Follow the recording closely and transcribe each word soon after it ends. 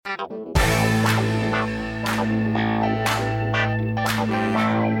Hey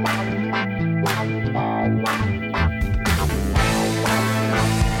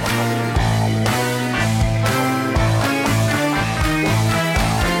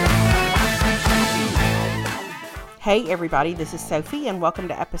everybody, this is Sophie and welcome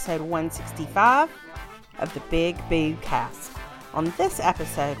to episode 165 of the Big Boo Cast. On this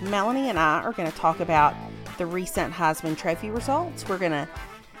episode, Melanie and I are going to talk about the recent Heisman Trophy results. We're going to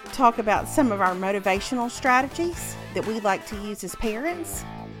talk about some of our motivational strategies that we like to use as parents.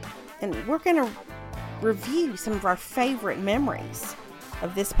 And we're going to review some of our favorite memories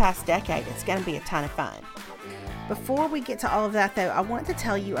of this past decade. It's going to be a ton of fun. Before we get to all of that though, I want to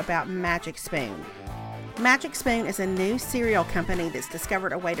tell you about Magic Spoon. Magic Spoon is a new cereal company that's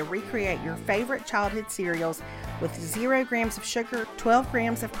discovered a way to recreate your favorite childhood cereals with 0 grams of sugar, 12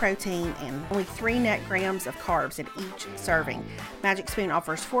 grams of protein, and only 3 net grams of carbs in each serving. Magic Spoon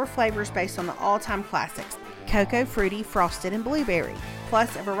offers 4 flavors based on the all-time classics: cocoa, fruity, frosted, and blueberry,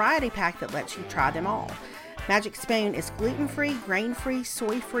 plus a variety pack that lets you try them all. Magic Spoon is gluten-free, grain-free,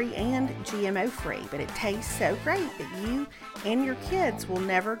 soy-free, and GMO-free, but it tastes so great that you and your kids will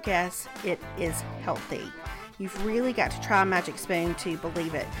never guess it is healthy. You've really got to try Magic Spoon to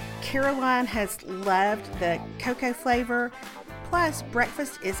believe it. Caroline has loved the cocoa flavor. Plus,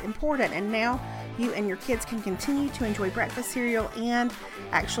 breakfast is important, and now you and your kids can continue to enjoy breakfast cereal and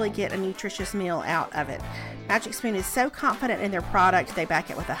actually get a nutritious meal out of it. Magic Spoon is so confident in their product, they back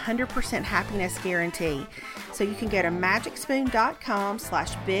it with a 100% happiness guarantee. So you can go to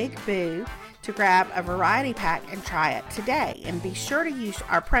magicspoon.com/bigboo to grab a variety pack and try it today. And be sure to use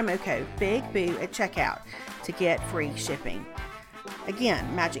our promo code BIGBOO at checkout to get free shipping.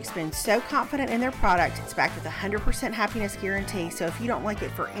 Again, Magic Spoon's so confident in their product, it's backed with a 100% happiness guarantee. So if you don't like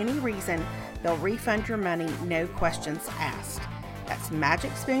it for any reason, they'll refund your money, no questions asked. That's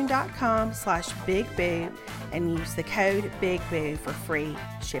magicspoon.com/bigboo and use the code BIGBOO for free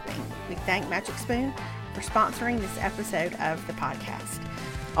shipping. We thank Magic Spoon for sponsoring this episode of the podcast.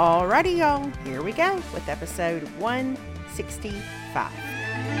 Alrighty, y'all, here we go with episode 165.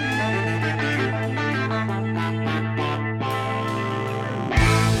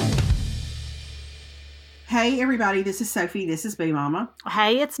 Hey everybody, this is Sophie, this is Boo Mama.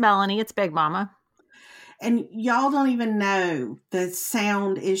 Hey, it's Melanie, it's Big Mama. And y'all don't even know the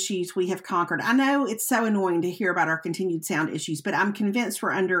sound issues we have conquered. I know it's so annoying to hear about our continued sound issues, but I'm convinced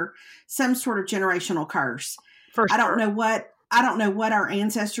we're under some sort of generational curse. For sure. I don't know what our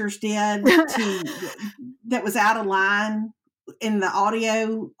ancestors did that was out of line in the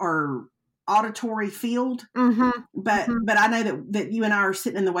audio or auditory field. But I know that you and I are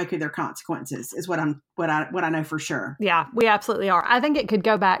sitting in the wake of their consequences is what I know for sure. Yeah, we absolutely are. I think it could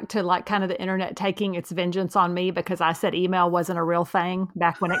go back to like kind of the internet taking its vengeance on me because I said email wasn't a real thing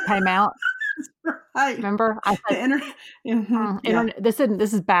back when it came out. Right. Remember? I said, the internet. Internet, this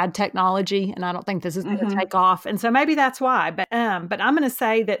is bad technology, and I don't think this is going to take off. And so maybe that's why. But I'm going to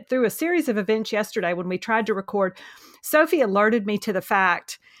say that through a series of events yesterday when we tried to record, Sophie alerted me to the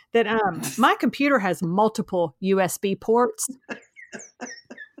fact that my computer has multiple USB ports.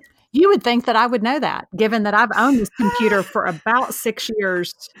 You would think that I would know that, given that I've owned this computer for about 6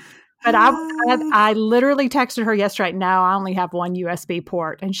 years. But I literally texted her yesterday, no, I only have one USB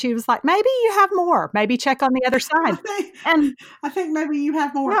port. And she was like, maybe you have more. Maybe check on the other side. I think maybe you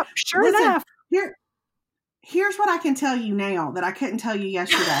have more. Yeah, sure enough. Here's what I can tell you now that I couldn't tell you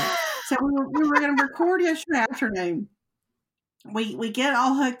yesterday. So we were going to record yesterday afternoon. We get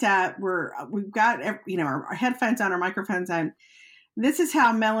all hooked up. We've got our headphones on, our microphones on. This is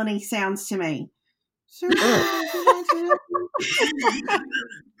how Melanie sounds to me.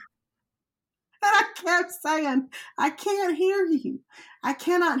 And I kept saying, I can't hear you. I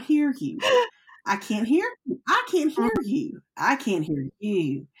cannot hear you. I can't hear you. I can't hear you. I can't hear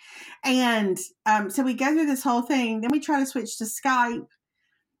you. And so we go through this whole thing. Then we try to switch to Skype.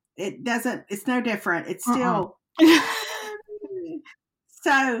 It's no different. It's still.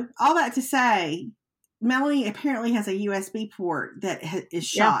 So all that to say, Melanie apparently has a USB port that is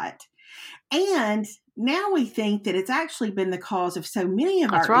shot. And now we think that it's actually been the cause of so many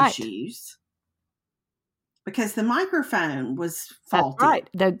of our issues. Because the microphone was faulty. That's right.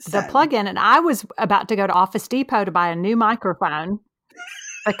 The plug-in. And I was about to go to Office Depot to buy a new microphone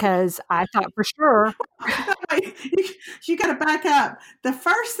because I thought for sure. You got to back up. The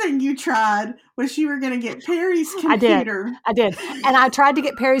first thing you tried was you were going to get Perry's computer. I did. And I tried to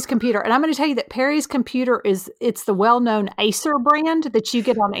get Perry's computer. And I'm going to tell you that Perry's computer it's the well-known Acer brand that you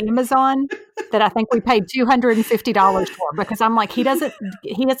get on Amazon that I think we paid $250 for, because I'm like, he doesn't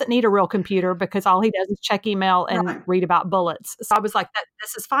need a real computer because all he does is check email and read about bullets. So I was like,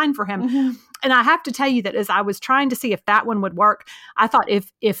 this is fine for him. Mm-hmm. And I have to tell you that as I was trying to see if that one would work, I thought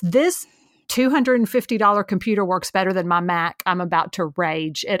if this $250 computer works better than my Mac, I'm about to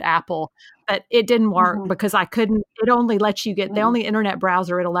rage at Apple. But it didn't work because I couldn't. It only lets you get the only internet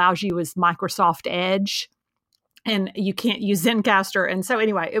browser it allows you is Microsoft Edge, and you can't use Zencastr. And so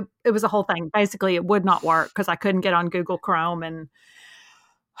anyway, it was a whole thing. Basically, it would not work because I couldn't get on Google Chrome. And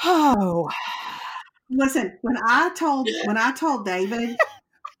listen, when I told David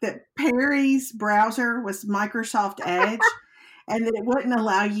that Perry's browser was Microsoft Edge and that it wouldn't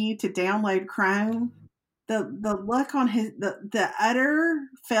allow you to download Chrome, the look on the utter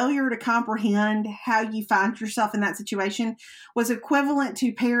failure to comprehend how you find yourself in that situation was equivalent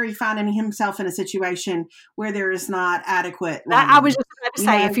to Perry finding himself in a situation where there is not adequate lighting. I was just about to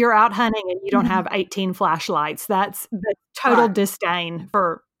say, if you're out hunting and you don't have 18 flashlights, that's the total disdain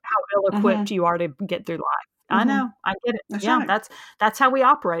for how ill-equipped you are to get through life. I know. I get it. That's yeah, right. that's how we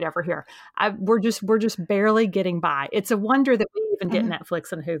operate over here. We're just barely getting by. It's a wonder that we even get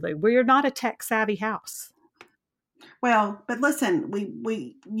Netflix and Hulu. We're not a tech savvy house. Well, but listen,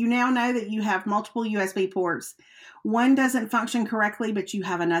 you now know that you have multiple USB ports. One doesn't function correctly, but you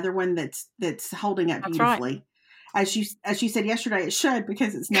have another one that's holding up beautifully. Right. As you said yesterday, it should,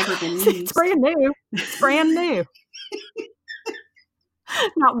 because it's never been used. It's brand new. It's brand new.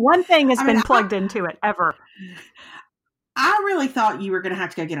 Not one thing has been plugged into it ever. I really thought you were going to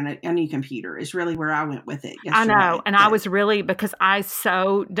have to go get a new computer is really where I went with it yesterday. I know. And I was really, because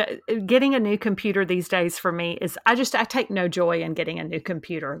getting a new computer these days for me is, I take no joy in getting a new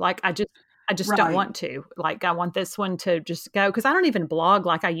computer. Like I just don't want to. Like I want this one to just go, because I don't even blog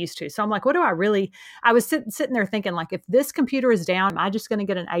like I used to. So I'm like, I was sitting there thinking, like, if this computer is down, am I just going to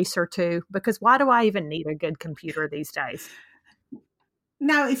get an Acer too? Because why do I even need a good computer these days?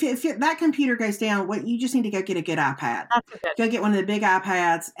 No, if that computer goes down, you just need to go get a good iPad. Go get one of the big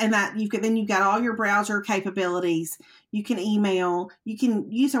iPads, and you've got all your browser capabilities. You can email, you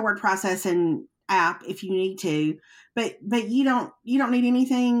can use a word processing app if you need to, but you don't need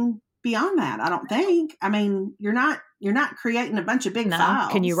anything beyond that. I don't think. I mean, you're not creating a bunch of big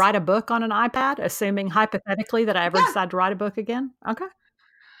files. Can you write a book on an iPad, assuming hypothetically that I ever decide to write a book again? Okay.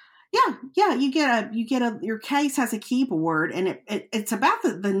 Yeah. Your case has a keyboard, and it's about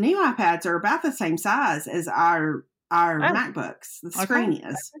the new iPads are about the same size as our MacBooks. The screen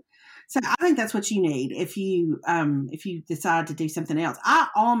is. So I think that's what you need if you decide to do something else. I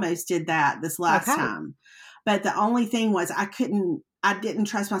almost did that this last time, but the only thing was I didn't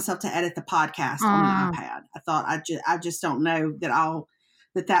trust myself to edit the podcast on the iPad. I thought I just don't know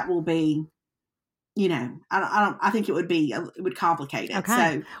that will be. I think it would complicate it. Okay.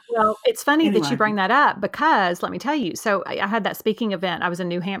 So, well, it's funny that you bring that up, because let me tell you, so I had that speaking event. I was in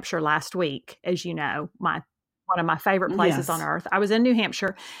New Hampshire last week, as you know, one of my favorite places on earth. I was in New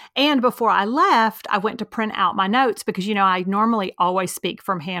Hampshire, and before I left, I went to print out my notes, because, I normally always speak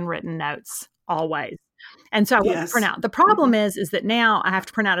from handwritten notes, always. And so I went to print out. The problem is that now I have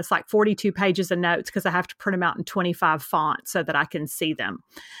to print out, it's like 42 pages of notes, because I have to print them out in 25 fonts so that I can see them.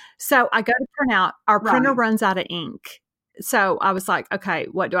 So I go to print out. Our printer runs out of ink. So I was like, okay,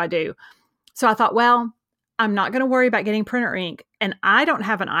 what do I do? So I thought, well, I'm not going to worry about getting printer ink. And I don't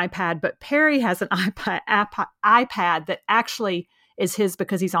have an iPad, but Perry has an iPad that actually is his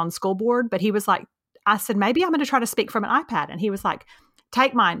because he's on school board. But he was like, I said, maybe I'm going to try to speak from an iPad. And he was like,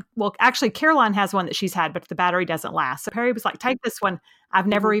 take mine. Well, actually, Caroline has one that she's had, but the battery doesn't last. So Perry was like, take this one. I've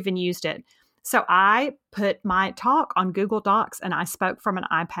never even used it. So I put my talk on Google Docs, and I spoke from an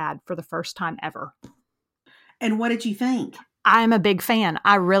iPad for the first time ever. And what did you think? I'm a big fan.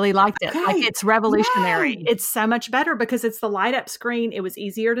 I really liked it. Like, it's revolutionary. Yay. It's so much better because it's the light up screen. It was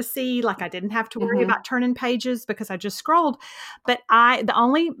easier to see. Like, I didn't have to worry about turning pages because I just scrolled. But the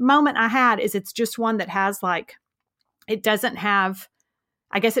only moment I had is it's just one that has like, it doesn't have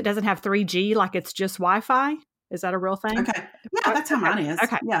 3G. Like, it's just Wi-Fi. Is that a real thing? Okay. Yeah, that's how mine is.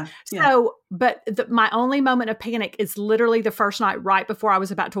 Okay. Yeah. So, but my only moment of panic is literally the first night right before I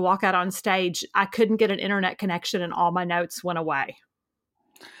was about to walk out on stage. I couldn't get an internet connection and all my notes went away.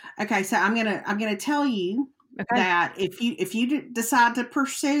 Okay. So I'm gonna tell you that if you decide to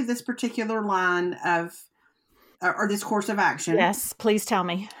pursue this particular line of or this course of action. Yes, please tell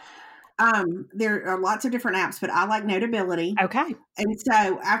me. There are lots of different apps, but I like Notability. Okay. And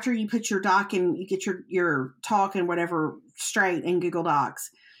so after you put your doc and you get your talk and whatever straight in Google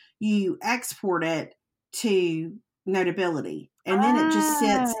Docs, you export it to Notability. And then it just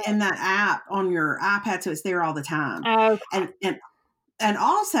sits in that app on your iPad, so it's there all the time. Okay. And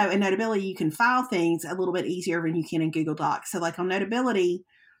also in Notability, you can file things a little bit easier than you can in Google Docs. So like on Notability,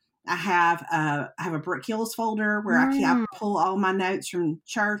 I have a Brick Hills folder where I pull all my notes from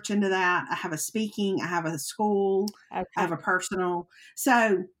church into that. I have a speaking, I have a school, I have a personal.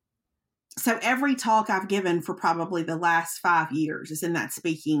 So every talk I've given for probably the last 5 years is in that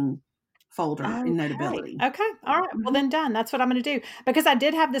speaking folder in Notability. Okay. All right. Well, then done. That's what I'm going to do, because I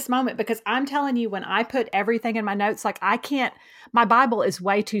did have this moment, because I'm telling you, when I put everything in my notes, like my Bible is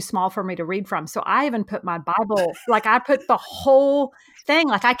way too small for me to read from. So I even put my Bible, like I put the whole thing,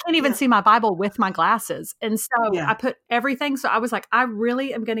 like I can't even see my Bible with my glasses. And so I put everything. So I was like, I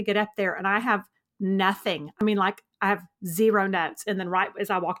really am going to get up there and I have nothing. I mean, like I have 0 notes. And then right as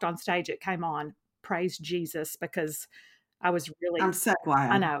I walked on stage, it came on, praise Jesus, because I'm so glad.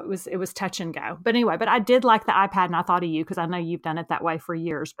 I know it was touch and go, but anyway, but I did like the iPad, and I thought of you because I know you've done it that way for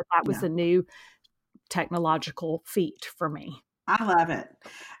years, but that was a new technological feat for me. I love it.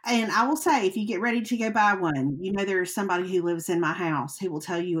 And I will say, if you get ready to go buy one, there's somebody who lives in my house who will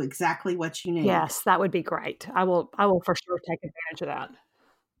tell you exactly what you need. Yes, that would be great. I will for sure take advantage of that.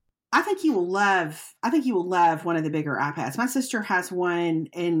 I think you will love one of the bigger iPads. My sister has one,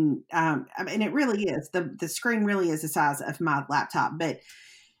 and it really is, the screen really is the size of my laptop, but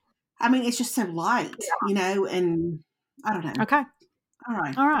I mean, it's just so light, and I don't know. Okay.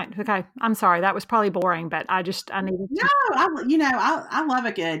 All right. Okay. I'm sorry. That was probably boring, but I needed to. No, I love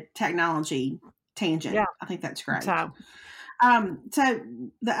a good technology tangent. Yeah. I think that's great. So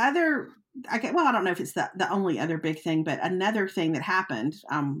the other, I don't know if it's the only other big thing, but another thing that happened,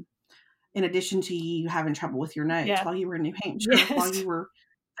 in addition to you having trouble with your notes while you were in New Hampshire, while you were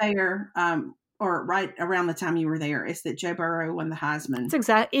there, or right around the time you were there, is that Joe Burrow won the Heisman. It's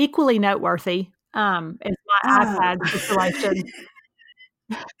equally noteworthy. Is my iPad situation.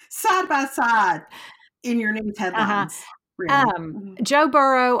 Side by side in your news headlines. Really. Joe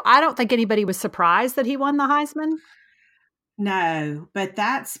Burrow, I don't think anybody was surprised that he won the Heisman. No, but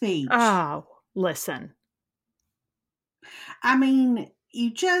that speech. Oh, listen. I mean,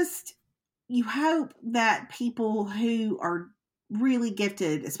 you hope that people who are really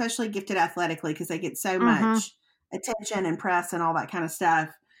gifted, especially gifted athletically, because they get so much attention and press and all that kind of stuff,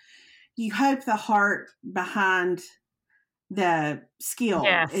 you hope the heart behind the skill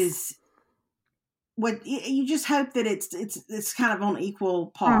is what you just hope that it's kind of on equal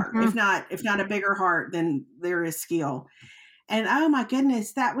par, if not a bigger heart than there is skill. And oh my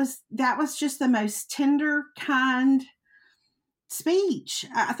goodness, that was just the most tender, kind speech.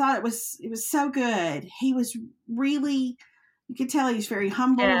 I thought it was so good. He was really, you could tell he was very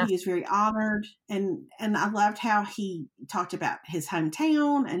humble. Yeah. He was very honored. And I loved how he talked about his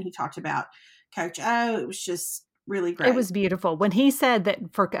hometown and he talked about Coach O. It was just really great. It was beautiful when he said that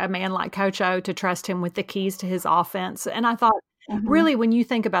for a man like Coach O to trust him with the keys to his offense. And I thought, really, when you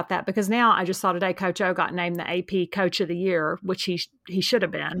think about that, because now I just saw today Coach O got named the AP Coach of the Year, which he should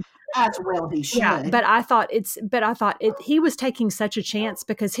have been. As well he should. Yeah, but I thought he was taking such a chance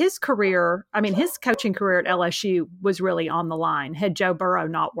because his career, I mean, his coaching career at LSU was really on the line had Joe Burrow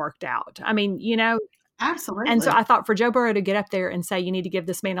not worked out. I mean, Absolutely. And so I thought for Joe Burrow to get up there and say, you need to give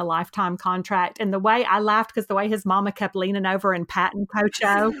this man a lifetime contract. And the way I laughed, because the way his mama kept leaning over and patting Coach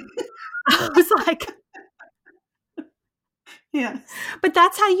O, I was like, yeah. But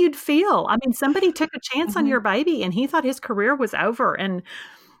that's how you'd feel. I mean, somebody took a chance on your baby and he thought his career was over. And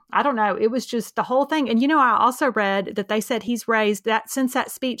I don't know. It was just the whole thing. And, I also read that they said he's raised that since that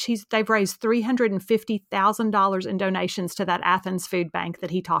speech, they've raised $350,000 in donations to that Athens food bank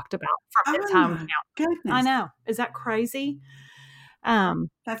that he talked about from his hometown. Goodness. I know. Is that crazy?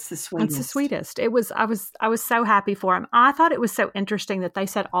 That's the sweetest. That's the sweetest. It was, I was so happy for him. I thought it was so interesting that they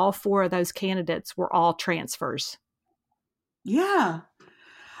said all 4 of those candidates were all transfers. Yeah.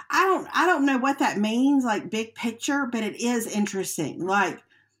 I don't know what that means, like big picture, but it is interesting. Like,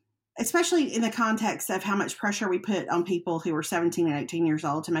 especially in the context of how much pressure we put on people who are 17 and 18 years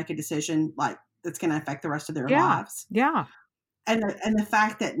old to make a decision like that's going to affect the rest of their lives. Yeah. And the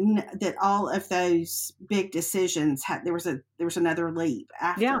fact that all of those big decisions there was another leap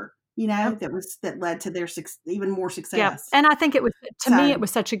after, that led to their even more success. Yeah. And I think it was, me, it was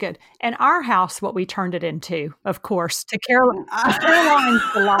such a good, and our house, what we turned it into, of course, to Caroline's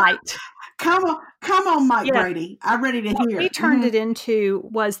delight. Come on. Come on, Mike Brady. I'm ready to hear. We turned it into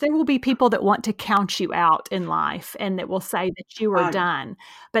was there will be people that want to count you out in life and that will say that you are done.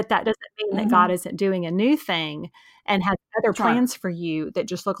 But that doesn't mean that God isn't doing a new thing and has other plans for you that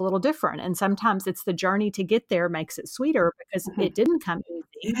just look a little different. And sometimes it's the journey to get there makes it sweeter because it didn't come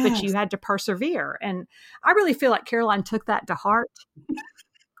easy, but you had to persevere. And I really feel like Caroline took that to heart.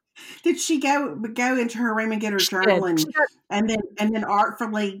 Did she go into her room and get her journal and then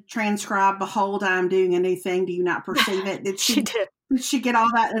artfully transcribe, "Behold, I'm doing a new thing. Do you not perceive it?" Did she get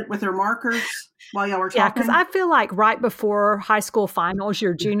all that with her markers while y'all were talking? Yeah, because I feel like right before high school finals,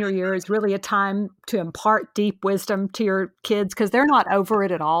 your junior year is really a time to impart deep wisdom to your kids because they're not over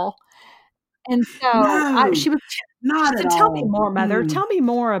it at all. And so she was not at all. Tell me more, Mother. Tell me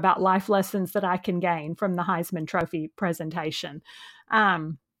more about life lessons that I can gain from the Heisman Trophy presentation.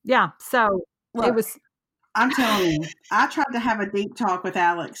 So look, it was. I'm telling you, I tried to have a deep talk with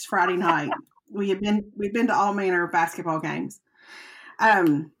Alex Friday night. We've been to all manner of basketball games.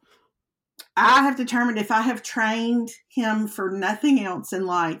 I have determined if I have trained him for nothing else in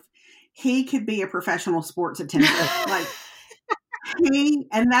life, he could be a professional sports attendant.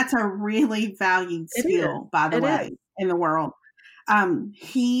 And that's a really valued skill, by the way, in the world.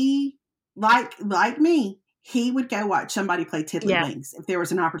 He, like me, he would go watch somebody play tiddlywinks if there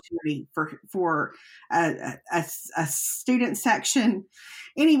was an opportunity for a student section.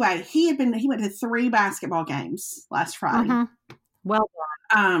 Anyway, he went to 3 basketball games last Friday. Well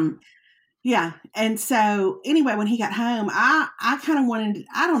done. Yeah. And so anyway, when he got home, I kind of wanted,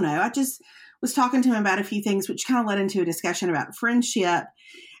 I don't know, I just was talking to him about a few things, which kind of led into a discussion about friendship.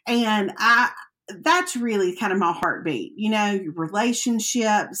 And that's really kind of my heartbeat, your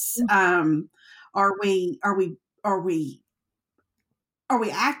relationships. Are we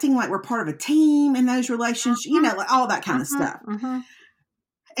acting like we're part of a team in those relationships? Like all that kind of stuff.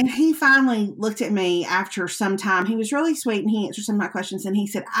 And he finally looked at me after some time. He was really sweet and he answered some of my questions. And he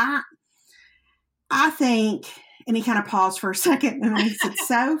said, I think, and he kind of paused for a second and then he said,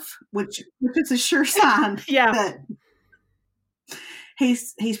 Soph, which is a sure sign that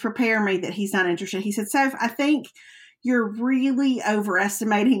he's preparing me that he's not interested. He said, Soph, I think you're really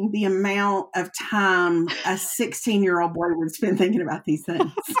overestimating the amount of time a 16-year-old boy would spend thinking about these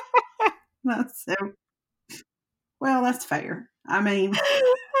things. Well, that's fair. I mean,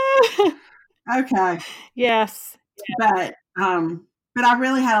 okay. Yes. But I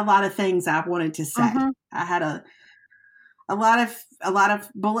really had a lot of things I wanted to say. I had a lot of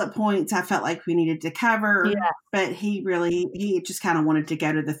bullet points I felt like we needed to cover, but he just kind of wanted to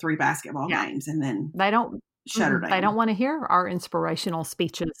go to the 3 basketball games and then they don't shut her down. They don't want to hear our inspirational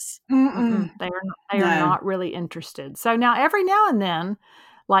speeches. They are not really interested. So now every now and then,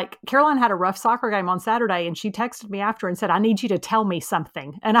 like Caroline had a rough soccer game on Saturday and she texted me after and said, I need you to tell me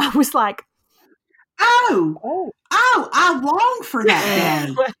something. And I was like, Oh, I long for that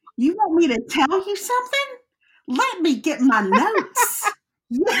day. You want me to tell you something? Let me get my notes.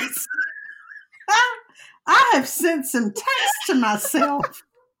 Yes. I have sent some texts to myself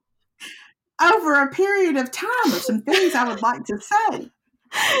over a period of time of some things I would like to say.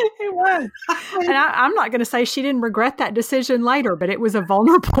 It was. And I'm not going to say she didn't regret that decision later, but it was a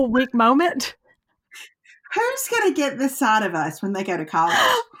vulnerable, weak moment. Who's going to get this side of us when they go to college?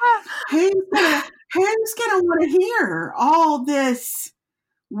 Who's going to want to hear all this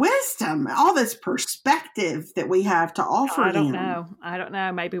wisdom, all this perspective that we have to offer them? I don't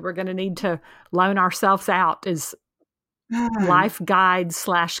know. Maybe we're going to need to loan ourselves out as life guides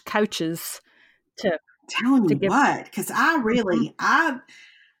 / coaches to tell you what, because I really, I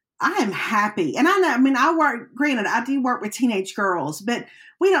am happy. And I know, I mean, I do work with teenage girls, but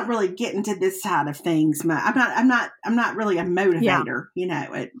we don't really get into this side of things. I'm not really a motivator,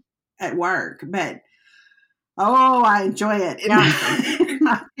 at work, but I enjoy it in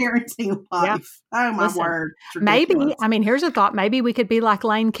my parenting life. Oh my word. Maybe, I mean, here's a thought. Maybe we could be like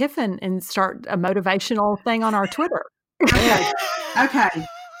Lane Kiffin and start a motivational thing on our Twitter. Okay.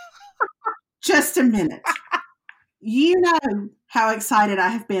 Just a minute. You know how excited I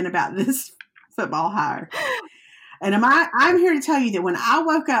have been about this football hire. And I'm here to tell you that when I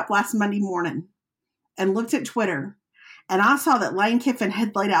woke up last Monday morning and looked at Twitter and I saw that Lane Kiffin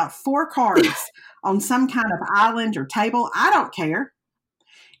had laid out 4 cards on some kind of island or table, I don't care.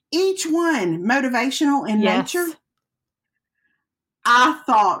 Each one motivational in nature. I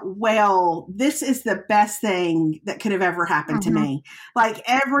thought, well, this is the best thing that could have ever happened to me. Like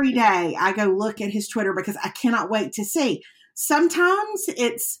every day I go look at his Twitter because I cannot wait to see. Sometimes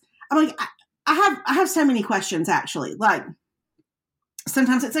I'm like, I have so many questions actually. Like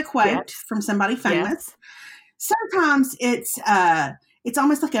sometimes it's a quote from somebody famous. Sometimes it's it's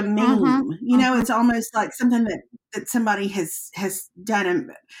almost like a meme. You know, it's almost like something that somebody has done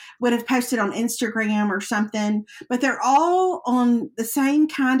and would have posted on Instagram or something, but they're all on the same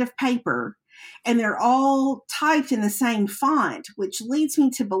kind of paper and they're all typed in the same font, which leads me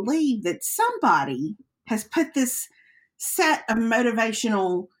to believe that somebody has put this set of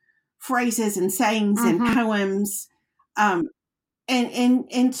motivational phrases and sayings and poems and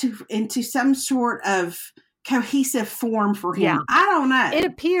into some sort of cohesive form for him. Yeah. I don't know. It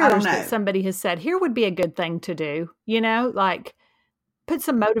appears that somebody has said, here would be a good thing to do, you know, like put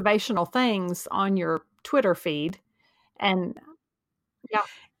some motivational things on your Twitter feed. And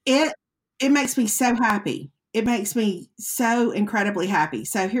it makes me so happy. It makes me so incredibly happy.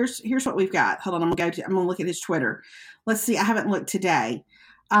 So here's what we've got. Hold on, I'm gonna look at his Twitter. Let's see. I haven't looked today.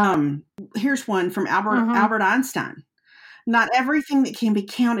 Here's one from Albert Einstein. Not everything that can be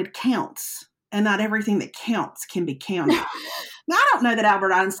counted counts, and not everything that counts can be counted. Now, I don't know that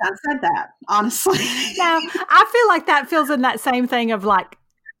Albert Einstein said that, honestly. No, I feel like that feels in that same thing of like,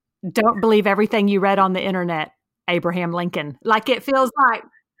 don't believe everything you read on the internet, Abraham Lincoln. Like it feels like.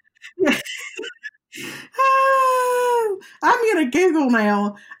 I'm going to Google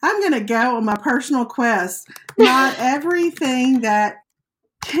now. I'm going to go on my personal quest. Not everything that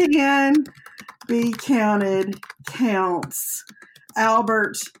can be counted counts.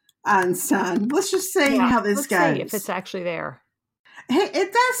 Albert Einstein. Let's just see how this goes. See if it's actually there.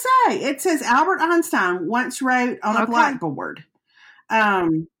 It does say. It says Albert Einstein once wrote on a blackboard.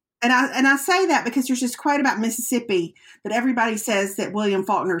 And I say that because there's this quote about Mississippi that everybody says that William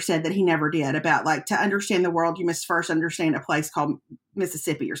Faulkner said that he never did, about like, to understand the world, you must first understand a place called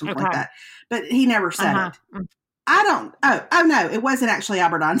Mississippi or something like that. But he never said it. I don't. Oh no, it wasn't actually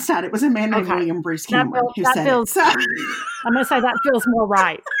Albert Einstein. It was a man named William Bruce Cameron who said it. So I'm going to say that feels more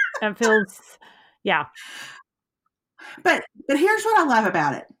right. It feels, yeah. But here's what I love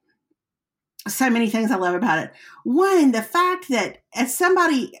about it. So many things I love about it. One, the fact that as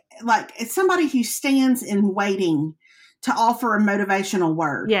somebody who stands in waiting to offer a motivational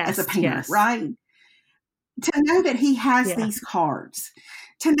word as a parent, right? To know that he has these cards,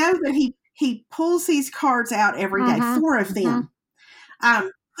 to know that he pulls these cards out every day, 4 of them.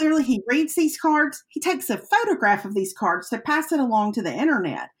 Clearly he reads these cards. He takes a photograph of these cards to pass it along to the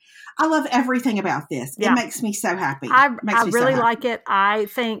internet. I love everything about this. It makes me so happy. I really like it. I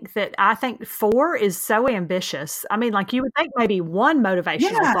think 4 is so ambitious. I mean, like you would think maybe one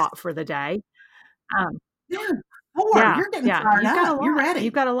motivational thought for the day. 4. You're getting fired up. You're ready.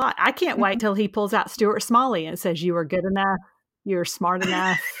 You've got a lot. I can't wait till he pulls out Stuart Smalley and says, you are good enough. You're smart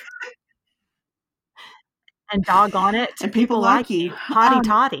enough. And doggone it. And people like you. Hotty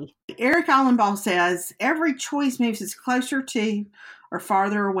toddy. Eric Allenbaugh says, every choice moves us closer to or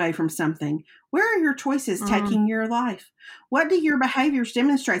farther away from something. Where are your choices taking your life? What do your behaviors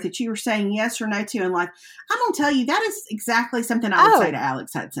demonstrate that you are saying yes or no to in life? I'm going to tell you, that is exactly something I would say to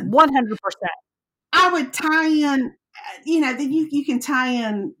Alex Hudson. 100%. I would tie in, you can tie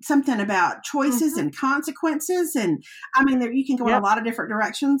in something about choices and consequences. And I mean, you can go in a lot of different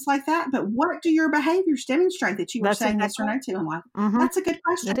directions like that. But what do your behaviors demonstrate that you are saying yes or no to in life? That's a good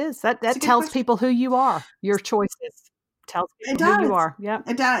question. It is. That tells people who you are, your choices. Tells people who you are. Yeah,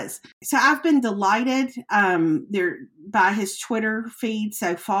 it does. So I've been delighted by his Twitter feed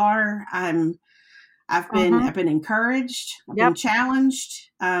so far. I've been encouraged. I've been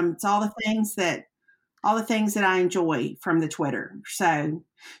challenged. It's all the things that I enjoy from the Twitter. So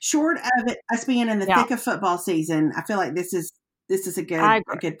short of us being in the thick of football season, I feel like this is a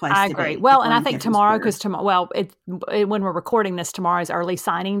good place to agree. be. Well, and I think tomorrow, when we're recording this, tomorrow is early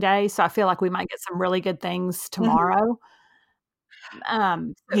signing day. So I feel like we might get some really good things tomorrow.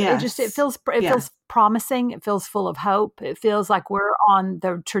 It feels promising. It feels full of hope. It feels like we're on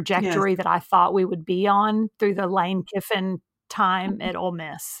the trajectory that I thought we would be on through the Lane Kiffin time at Ole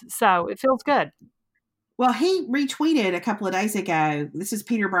Miss. So it feels good. Well, he retweeted a couple of days ago. This is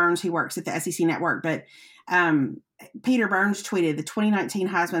Peter Burns, who works at the SEC Network, but Peter Burns tweeted the 2019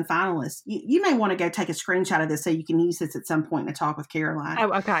 Heisman finalists. You may want to go take a screenshot of this so you can use this at some point in a talk with Caroline.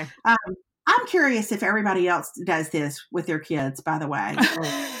 Oh, okay. I'm curious if everybody else does this with their kids, by the way,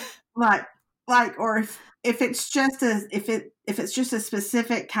 or if it's just a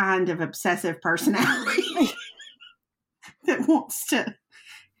specific kind of obsessive personality that wants to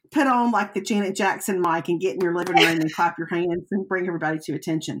put on like the Janet Jackson mic and get in your living room and clap your hands and bring everybody to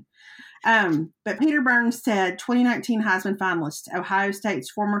attention. But Peter Burns said 2019 Heisman finalists: Ohio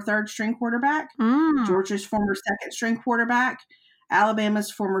State's former 3rd string quarterback, Georgia's former 2nd string quarterback, Alabama's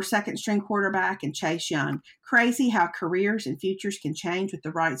former second-string quarterback, and Chase Young. Crazy how careers and futures can change with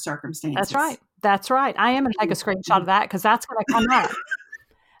the right circumstances. That's right. That's right. I am going to take a screenshot of that because that's going to come up.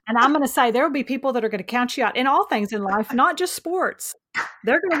 And I'm going to say there will be people that are going to count you out in all things in life, not just sports.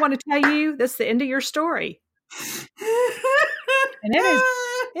 They're going to want to tell you this is the end of your story. And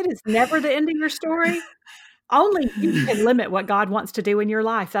it is never the end of your story. Only you can limit what God wants to do in your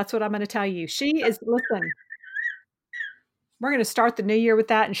life. That's what I'm going to tell you. Listen, we're going to start the new year with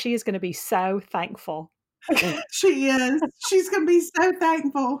that, and she is going to be so thankful. She is. She's going to be so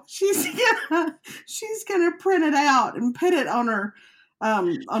thankful. She's gonna print it out and put it on her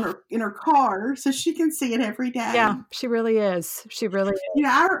in her car so she can see it every day. Yeah, she really is. She really is. You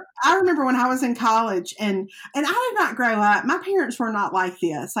know, I remember when I was in college and I did not grow up. My parents were not like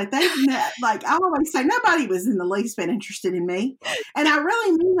this. Like like I always say, nobody was in the least bit interested in me. And I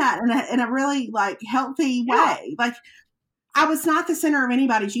really mean that in a really like healthy way. Like I was not the center of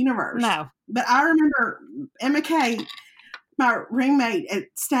anybody's universe. No. But I remember Emma Kate, my roommate at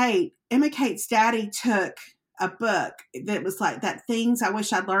State, Emma Kate's daddy took a book that was like that things I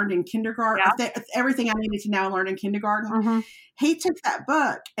wish I'd learned in kindergarten. Yeah. Everything I needed to know and learn in kindergarten. Mm-hmm. He took that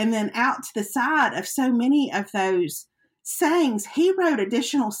book and then out to the side of so many of those sayings, he wrote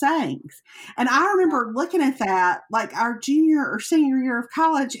additional sayings. And I remember looking at that like our junior or senior year of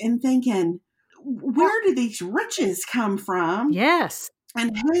college and thinking, where do these riches come from? Yes.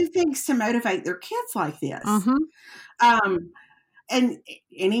 And who thinks to motivate their kids like this? Mm-hmm. And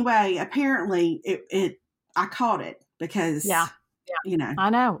anyway, apparently I caught it because, you know, I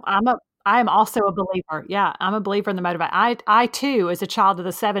know. I am also a believer. Yeah. I'm a believer in the motivate. I too, as a child of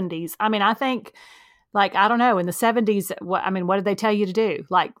the 70s, I mean, I think like, I don't know, in the 70s, what did they tell you to do?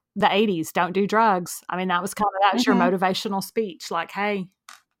 Like the 80s, don't do drugs. I mean, that was your motivational speech. Like, hey,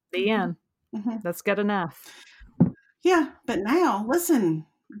 the end. Mm-hmm. That's good enough. Yeah. But now listen,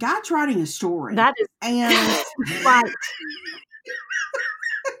 God's writing a story. That is right.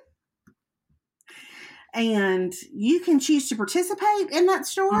 And you can choose to participate in that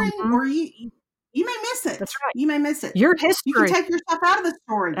story, or you may miss it. That's right. You may miss it. Your history. You can take yourself out of the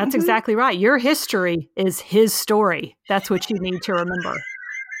story. That's exactly right. Your history is his story. That's what you need to remember.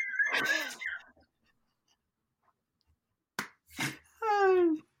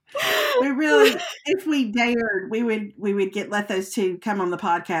 We really, if we dared, we would let those two come on the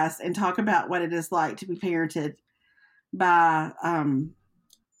podcast and talk about what it is like to be parented by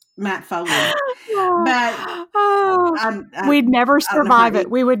Matt Foley. But we'd never survive it.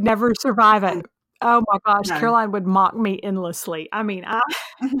 We would never survive it. Oh my gosh, no. Caroline would mock me endlessly. I mean, I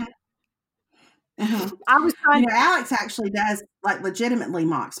was trying. You know, Alex actually does like legitimately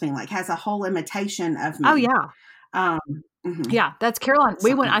mocks me, like has a whole imitation of me. Oh yeah. Yeah, that's Caroline.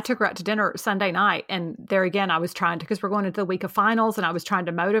 I took her out to dinner Sunday night, and there again, I was trying to, because we're going into the week of finals, and I was trying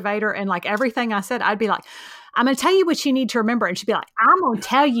to motivate her. And like everything I said, I'd be like, I'm going to tell you what you need to remember. And she'd be like, I'm going to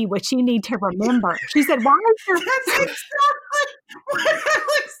tell you what you need to remember. She said, why is your... That's exactly what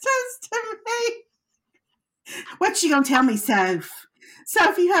Alex does to me. What you going to tell me, Soph?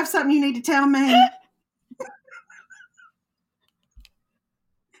 Soph, you have something you need to tell me?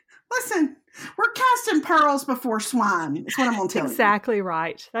 Listen, we're casting pearls before swine. That's what I'm going to tell you. Exactly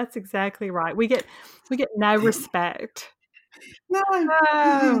right. That's exactly right. We get no respect. No.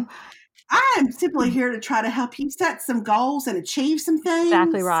 I am simply here to try to help you set some goals and achieve some things.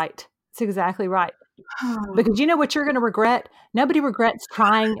 Exactly right. It's exactly right. Because you know what you're going to regret? Nobody regrets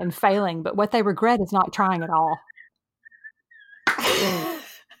trying and failing, but what they regret is not trying at all.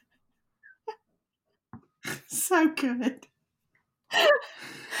 So good.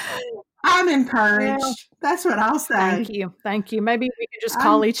 I'm encouraged. Yeah. That's what I'll say. Thank you. Maybe we can just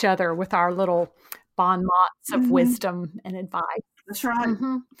call each other with our little bon mots of wisdom and advice. That's right.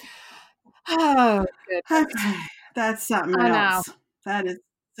 Mm-hmm. Oh, good. Okay. That's something else. That is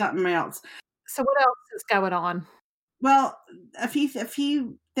something else. So what else is going on? Well, a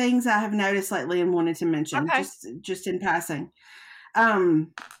few things I have noticed lately and wanted to mention, just in passing.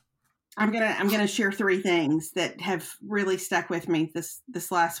 I'm gonna share 3 things that have really stuck with me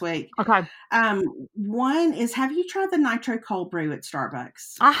this last week. Okay. One is, have you tried the nitro cold brew at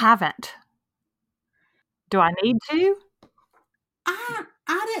Starbucks? I haven't. Do I need to?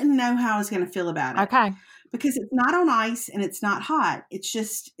 I didn't know how I was going to feel about it. Okay. Because it's not on ice and it's not hot. It's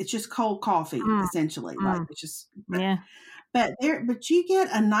just cold coffee essentially. Like it's just yeah. But you get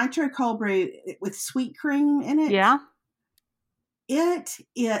a nitro cold brew with sweet cream in it. Yeah.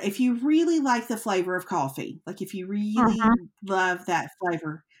 If you really like the flavor of coffee, like if you really love that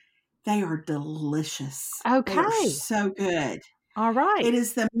flavor, they are delicious. Okay. They are so good. All right. It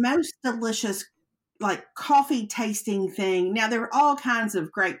is the most delicious like coffee tasting thing. Now there are all kinds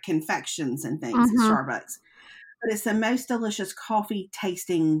of great confections and things at Starbucks, but it's the most delicious coffee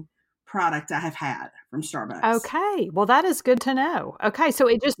tasting product I have had from Starbucks. Okay. Well, that is good to know. Okay. So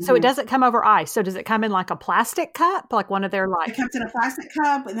it just, so it doesn't come over ice. So does it come in like a plastic cup? Like one of their It comes in a plastic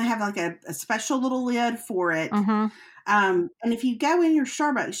cup, and they have like a special little lid for it. And if you go in your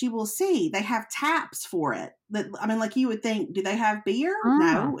Starbucks, you will see they have taps for it. That, I mean, like you would think, do they have beer?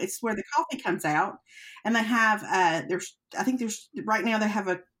 No, it's where the coffee comes out. And they have, I think there's, right now they have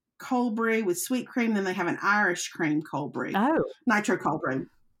a cold brew with sweet cream. Then they have an Irish cream cold brew. Oh. Nitro cold brew.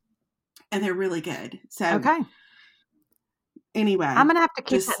 And they're really good. So, okay. Anyway, I'm going to have to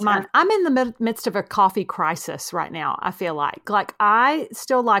keep that in mind. I'm in the midst of a coffee crisis right now, I feel like. Like, I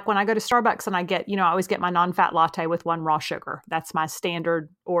still like when I go to Starbucks and I get, I always get my non-fat latte with 1 raw sugar. That's my standard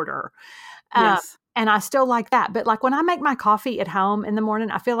order. Yes. And I still like that. But like when I make my coffee at home in the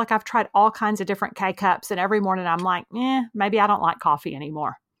morning, I feel like I've tried all kinds of different K-cups. And every morning I'm like, maybe I don't like coffee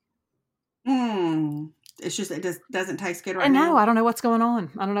anymore. It's just, it just doesn't taste good right now. No, I don't know what's going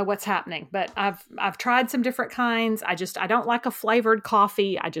on. I don't know what's happening, but I've tried some different kinds. I don't like a flavored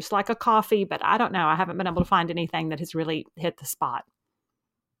coffee. I just like a coffee, but I don't know. I haven't been able to find anything that has really hit the spot.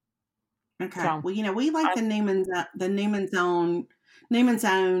 Okay. So, well, we like the Newman's Own.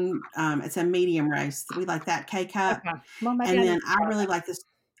 It's a medium roast. We like that K-cup. Okay. Well, and then I really like this.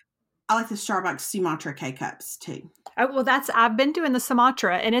 I like the Starbucks Sumatra K-cups too. Oh, well, I've been doing the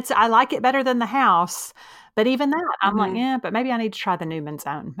Sumatra, and I like it better than the house. But even that, I'm like, but maybe I need to try the Newman's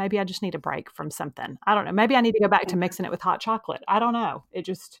Own. Maybe I just need a break from something. I don't know. Maybe I need to go back to mixing it with hot chocolate. I don't know. It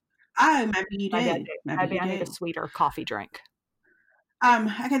just. Oh, maybe you do. Maybe I need a sweeter coffee drink.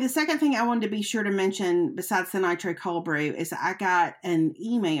 Okay, the second thing I wanted to be sure to mention, besides the Nitro Cold Brew, is I got an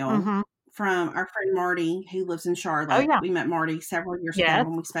email from our friend Marty, who lives in Charlotte. Oh, yeah. We met Marty several years ago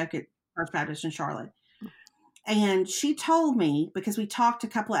when we spoke at First Baptist in Charlotte. And she told me, because we talked a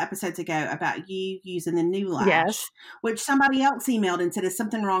couple of episodes ago about you using the New Lash, which somebody else emailed and said, is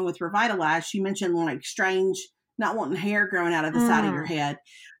something wrong with Revitalash? You mentioned like strange, not wanting hair growing out of the side of your head,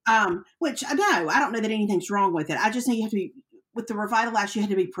 which I don't know that anything's wrong with it. I just know you have to be, with the Revitalash, you have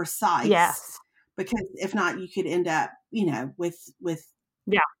to be precise. Yes. Because if not, you could end up, with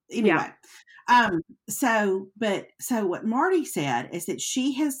anyway. So what Marty said is that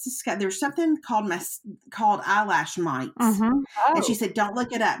she has discovered there's something called eyelash mites. And she said, don't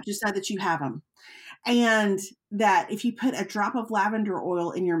look it up. Just know that you have them. And that if you put a drop of lavender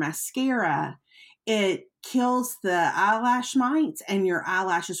oil in your mascara, it kills the eyelash mites and your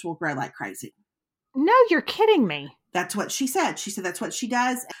eyelashes will grow like crazy. No, you're kidding me. That's what she said. She said that's what she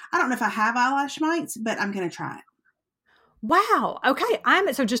does. I don't know if I have eyelash mites, but I'm going to try it. Wow. Okay.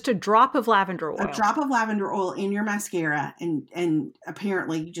 So just a drop of lavender oil. A drop of lavender oil in your mascara, and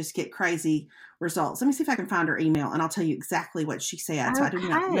apparently you just get crazy results. Let me see if I can find her email, and I'll tell you exactly what she said. Okay. So I do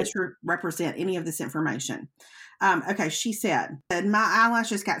not misrepresent any of this information. Okay. She said, my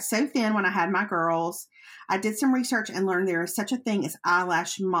eyelashes got so thin when I had my girls. I did some research and learned there is such a thing as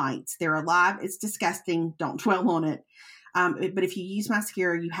eyelash mites. They're alive. It's disgusting. Don't dwell on it. But if you use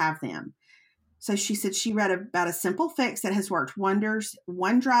mascara, you have them. So she said she read about a simple fix that has worked wonders.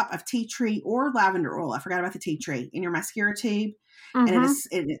 1 drop of tea tree or lavender oil. I forgot about the tea tree in your mascara tube. And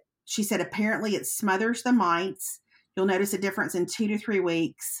she said, apparently it smothers the mites. You'll notice a difference in 2 to 3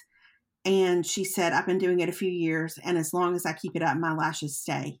 weeks. And she said, I've been doing it a few years. And as long as I keep it up, my lashes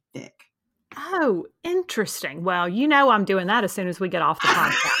stay thick. Oh, interesting. Well, I'm doing that as soon as we get off the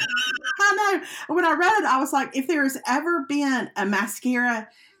podcast. I know. When I read it, I was like, if there's ever been a mascara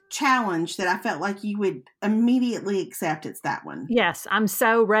challenge that I felt like you would immediately accept, it's that one. Yes, I'm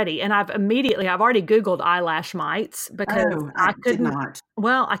so ready. And I've already Googled eyelash mites because I couldn't. Did not.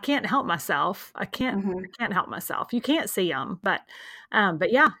 Well, I can't help myself. I can't help myself. You can't see them, but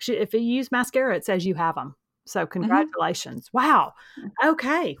yeah, if you use mascara, it says you have them. So congratulations. Wow.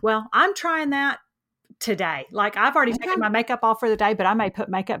 Okay. Well, I'm trying that today. Like I've already taken my makeup off for the day, but I may put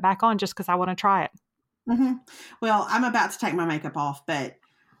makeup back on just because I want to try it. Well, I'm about to take my makeup off, but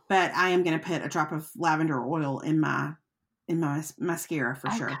I am going to put a drop of lavender oil in my mascara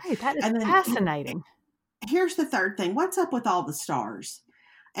for sure. That is fascinating. Here's the third thing. What's up with all the stars?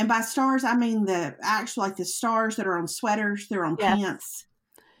 And by stars, I mean the stars that are on sweaters, they're on pants.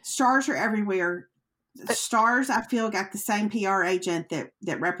 Stars are everywhere. Stars, I feel, got the same PR agent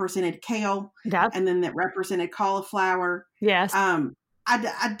that represented kale and then that represented cauliflower. Yes.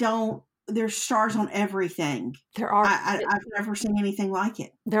 I don't. There's stars on everything. There are. I've never seen anything like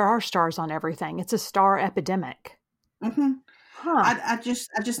it. There are stars on everything. It's a star epidemic. I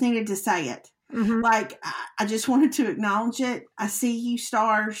just needed to say it. Like I just wanted to acknowledge it. I see you,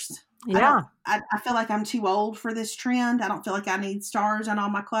 stars. Yeah. I feel like I'm too old for this trend. I don't feel like I need stars on all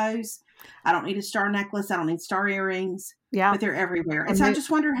my clothes. I don't need a star necklace. I don't need star earrings. Yeah. But they're everywhere. And so I just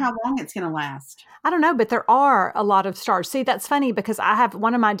wonder how long it's going to last. I don't know, but there are a lot of stars. See, that's funny because I have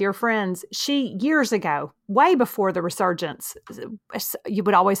one of my dear friends, she years ago, way before the resurgence, you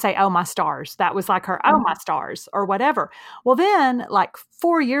would always say, oh, my stars. That was like her, oh, my stars or whatever. Well, then like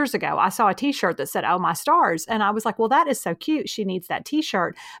 4 years ago, I saw a t-shirt that said, oh, my stars. And I was like, well, that is so cute. She needs that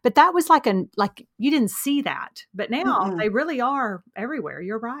t-shirt. But that was like you didn't see that. But now they really are everywhere.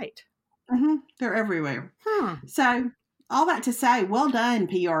 You're right. They're everywhere. So all that to say, well done,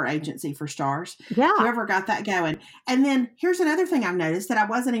 PR agency for stars. Yeah. Whoever got that going. And then here's another thing I've noticed that I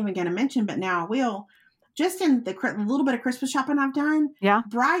wasn't even going to mention, but now I will. Just in the little bit of Christmas shopping I've done,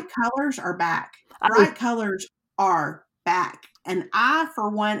 bright colors are back. Bright colors are back. And I, for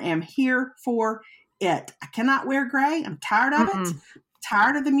one, am here for it. I cannot wear gray. I'm tired of it.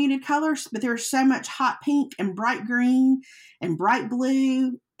 Tired of the muted colors, but there's so much hot pink and bright green and bright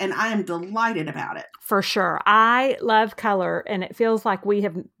blue. And I am delighted about it. For sure. I love color, and it feels like we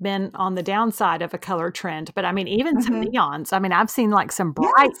have been on the downside of a color trend. But I mean, even some neons. I mean, I've seen like some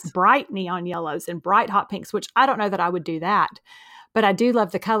bright neon yellows and bright hot pinks, which I don't know that I would do that. But I do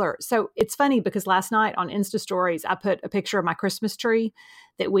love the color. So it's funny because last night on Insta Stories, I put a picture of my Christmas tree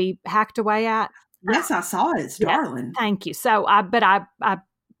that we hacked away at. Yes, I saw it. It's darling. Thank you. So I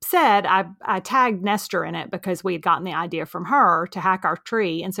said I tagged Nestor in it because we had gotten the idea from her to hack our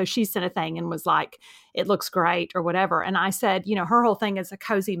tree. And so she sent a thing and was like, it looks great or whatever. And I said, her whole thing is a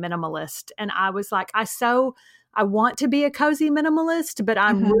cozy minimalist. And I was like, I want to be a cozy minimalist, but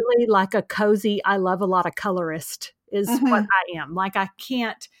I'm really like a cozy, I love a lot of colorist is what I am. Like I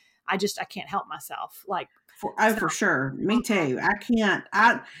can't help myself. Like, for sure. Me too.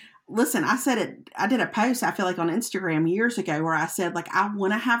 Listen, I said it, I did a post, I feel like on Instagram years ago where I said like, I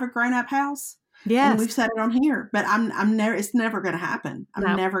want to have a grown up house. Yes. And we've said it on here, but it's never going to happen.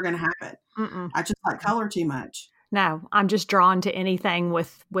 I'm never going to have it. I just like color too much. No, I'm just drawn to anything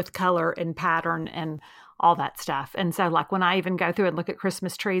with color and pattern and all that stuff. And so like when I even go through and look at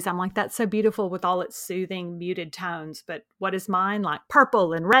Christmas trees, I'm like, that's so beautiful with all its soothing muted tones. But what is mine? Like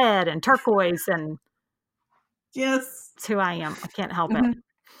purple and red and turquoise and yes, it's who I am. I can't help it.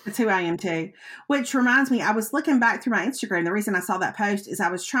 That's who I am too. Which reminds me, I was looking back through my Instagram. The reason I saw that post is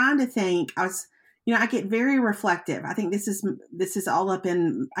I was trying to think. I get very reflective. I think this is all up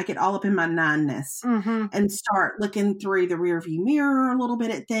in. I get all up in my nine-ness and start looking through the rearview mirror a little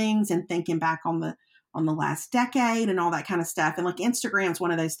bit at things and thinking back on the last decade and all that kind of stuff. And like Instagram's one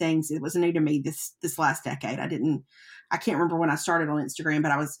of those things. It was new to me this last decade. I can't remember when I started on Instagram,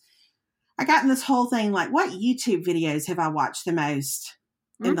 but I got in this whole thing like, what YouTube videos have I watched the most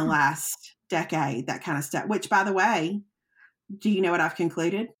in the last decade, that kind of stuff. Which, by the way, do you know what I've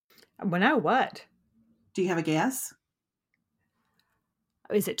concluded? Well, no, what? Do you have a guess?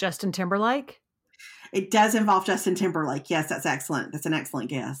 Is it Justin Timberlake? It does involve Justin Timberlake. Yes, that's excellent. That's an excellent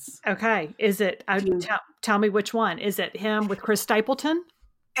guess. Okay. Is it, tell me which one. Is it him with Chris Stapleton?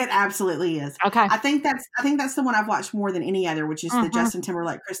 It absolutely is. Okay. I think that's the one I've watched more than any other, which is the Justin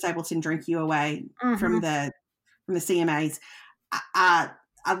Timberlake, Chris Stapleton Drink You Away from the CMAs.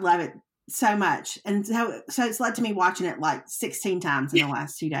 I love it so much. And so it's led to me watching it like 16 times in the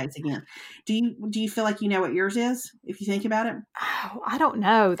last 2 days again. Do you feel like you know what yours is if you think about it? Oh, I don't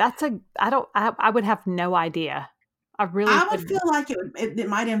know. I would have no idea. I would feel like it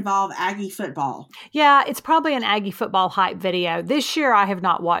might involve Aggie football. Yeah, it's probably an Aggie football hype video. This year I have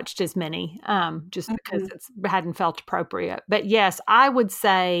not watched as many just because it hadn't felt appropriate. But yes, I would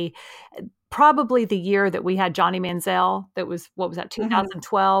say probably the year that we had Johnny Manziel, that was,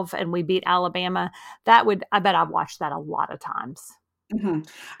 2012, and we beat Alabama. I bet I've watched that a lot of times.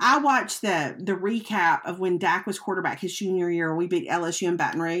 I watched the recap of when Dak was quarterback his junior year. We beat LSU in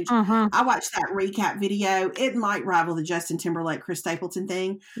Baton Rouge. I watched that recap video. It might rival the Justin Timberlake, Chris Stapleton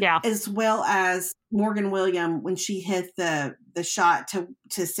thing. Yeah. As well as Morgan Williams when she hit the shot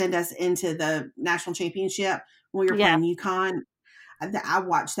to send us into the national championship when we were playing UConn. I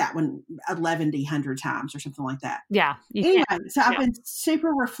watched that one 100 times or something like that. Yeah. Anyway, so I've been super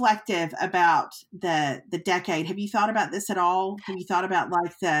reflective about the decade. Have you thought about this at all? Have you thought about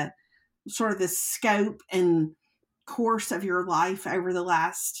like the sort of the scope and course of your life over the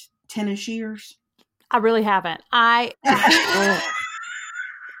last 10-ish years? I really haven't.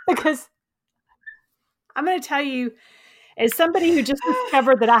 Because I'm going to tell you, as somebody who just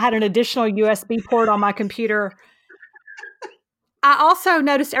discovered that I had an additional USB port on my computer I also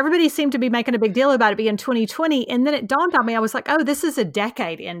noticed everybody seemed to be making a big deal about it being 2020. And then it dawned on me, I was like, oh, this is a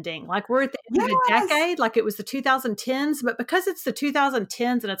decade ending. Like we're at the end of a decade, like it was the 2010s. But because it's the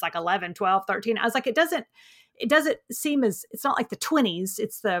 2010s and it's like 11, 12, 13, I was like, it doesn't seem as, it's not like the 20s.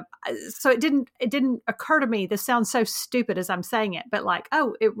 So it didn't occur to me. This sounds so stupid as I'm saying it, but like,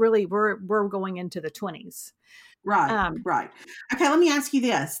 oh, it really, we're going into the 20s. Right. Right. Okay. Let me ask you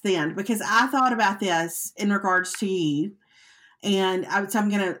this then, because I thought about this in regards to you. And so I'm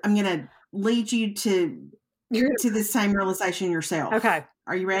gonna lead you to the same realization yourself. Okay.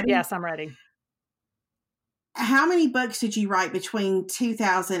 Are you ready? Yes, I'm ready. How many books did you write between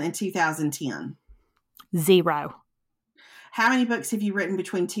 2000 and 2010? 0. How many books have you written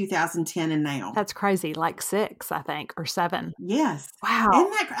between 2010 and now? That's crazy. Like 6, I think, or 7. Yes. Wow.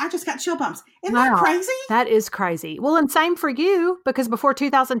 I just got chill bumps. Isn't that crazy? That is crazy. Well, and same for you, because before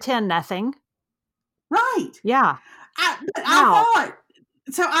 2010, nothing. Right. Yeah. I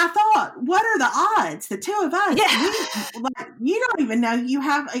thought, what are the odds? The two of us, you don't even know you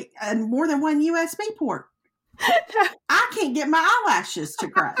have a more than one USB port. I can't get my eyelashes to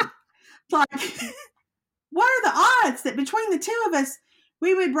grow. Like, what are the odds that between the two of us,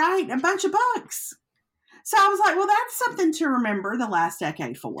 we would write a bunch of books? So I was like, well, that's something to remember the last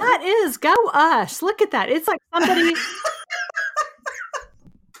decade for. That is, go us. Look at that. It's like somebody...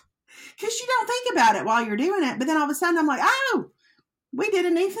 Because you don't think about it while you're doing it. But then all of a sudden I'm like, oh, we did a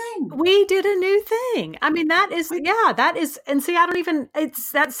new thing. We did a new thing. I mean, that is, and see,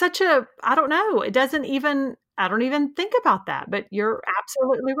 that's such a, I don't know. I don't even think about that, but you're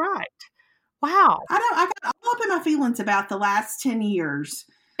absolutely right. Wow. I got all up in my feelings about the last 10 years.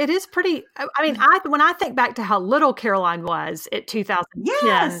 It is pretty, I mean, when I think back to how little Caroline was at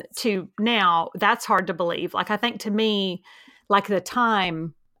 2010 to now, that's hard to believe. Like, I think to me, like the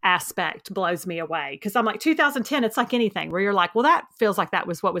time aspect blows me away, because I'm like 2010, it's like anything where you're like, well, that feels like that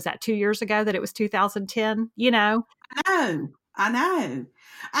was, what was that, 2 years ago that it was 2010, you know? I know.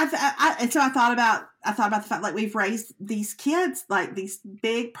 And so I thought about the fact, like, we've raised these kids, like these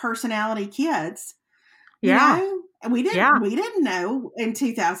big personality kids, you know? And we didn't know in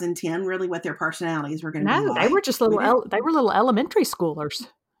 2010 really what their personalities were going to be like. No, they were just little elementary schoolers.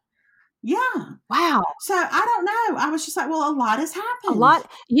 Yeah. Wow. So I don't know. I was just like, well, a lot has happened. A lot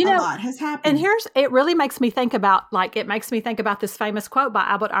has happened. And it really makes me think about, this famous quote by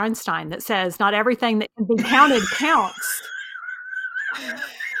Albert Einstein that says, not everything that can be counted counts.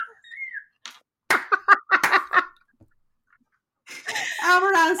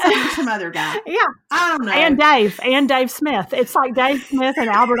 Albert Einstein or some other guy. Yeah. I don't know. And Dave Smith. It's like Dave Smith and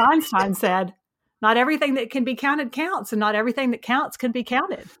Albert Einstein said, not everything that can be counted counts, and not everything that counts can be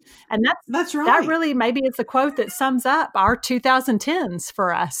counted. And that's right. That really, maybe it's a quote that sums up our 2010s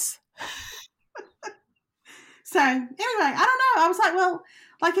for us. So anyway, I don't know. I was like, well,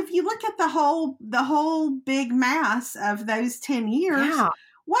 like if you look at the whole big mass of those 10 years,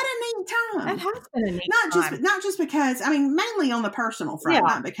 what a neat time. It has been a neat time. Not just because, I mean, mainly on the personal front,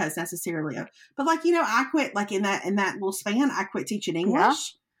 not because necessarily but like, you know, I quit, like in that little span, I quit teaching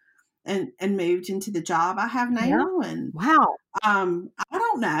English. And moved into the job I have now. And wow. I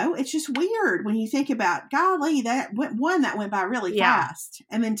don't know. It's just weird when you think about, golly, that went by really fast.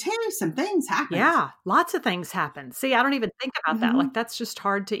 And then 2, some things happened. Yeah. Lots of things happened. See, I don't even think about that. Like, that's just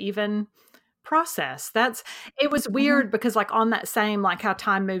hard to even process. It was weird because, like, on that same, like how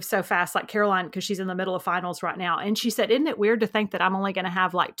time moves so fast, like Caroline, because she's in the middle of finals right now. And she said, isn't it weird to think that I'm only going to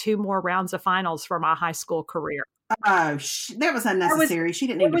have like 2 more rounds of finals for my high school career? Oh, that was unnecessary. She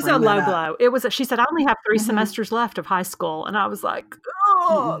didn't need to bring that up. It was a low blow. She said, I only have 3 semesters left of high school. And I was like,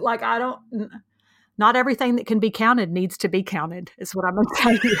 like, not everything that can be counted needs to be counted, is what I'm going to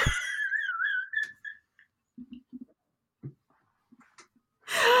tell you.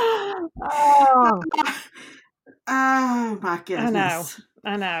 Oh my goodness.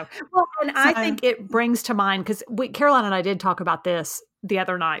 I know. Well, and I think it brings to mind, because Caroline and I did talk about this the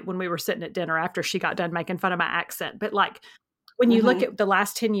other night when we were sitting at dinner after she got done making fun of my accent. But like, when you look at the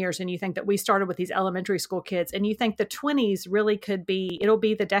last 10 years and you think that we started with these elementary school kids, and you think the 20s really it'll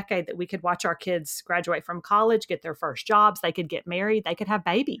be the decade that we could watch our kids graduate from college, get their first jobs, they could get married, they could have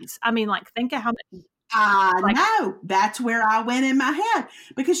babies. I mean, like, think of how much. I know. That's where I went in my head,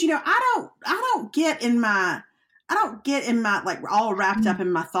 because, you know, I don't get in my like all wrapped up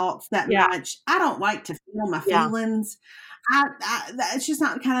in my thoughts that much. I don't like to feel my feelings. It's just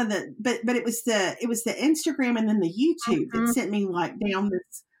not kind of but it was the Instagram and then the YouTube that sent me like down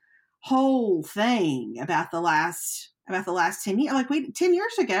this whole thing about the last 10 years. Like 10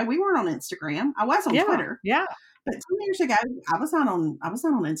 years ago, we weren't on Instagram. I was on Twitter. Yeah. But 10 years ago, I was not on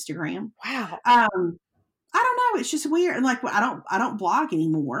Instagram. Wow. I don't know. It's just weird. And like, I don't blog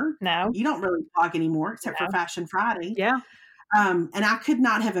anymore. No. You don't really blog anymore except for Fashion Friday. Yeah. And I could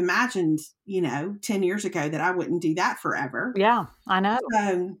not have imagined, 10 years ago that I wouldn't do that forever. Yeah, I know.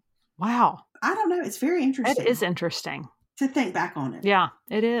 So, wow. I don't know. It's very interesting. It is interesting to think back on it. Yeah,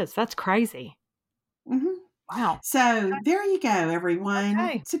 it is. That's crazy. Mm-hmm. Wow. So there you go, everyone.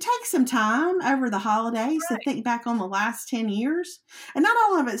 Okay. So take some time over the holidays to think back on the last 10 years. And not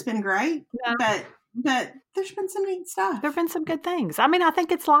all of it's been great, but there's been some neat stuff. There have been some good things. I mean, I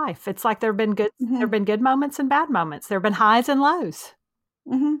think it's life. It's like there have been good moments and bad moments. There have been highs and lows.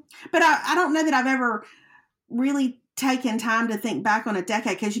 Mm-hmm. But I don't know that I've ever really taken time to think back on a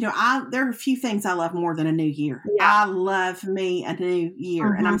decade because, there are a few things I love more than a new year. Yeah. I love me a new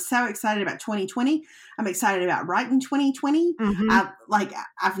year. And I'm so excited about 2020. I'm excited about writing 2020.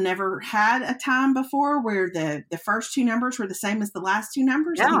 I've never had a time before where the first two numbers were the same as the last two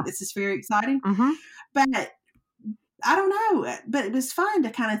numbers. Yeah. I think this is very exciting. But I don't know. But it was fun to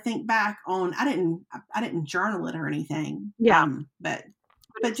kind of think back on. I didn't journal it or anything. Yeah. But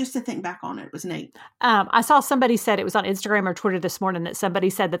just to think back on it was neat. I saw somebody said, it was on Instagram or Twitter this morning, that somebody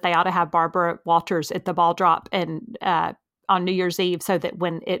said that they ought to have Barbara Walters at the ball drop and on New Year's Eve so that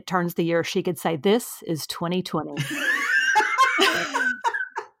when it turns the year, she could say, "This is 2020."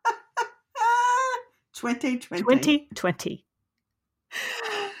 2020.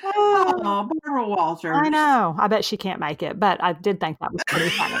 Oh, Barbara Walters. I know. I bet she can't make it, but I did think that was pretty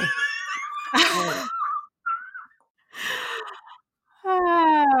funny.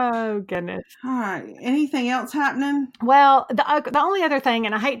 Oh, goodness. All right. Anything else happening? Well, the only other thing,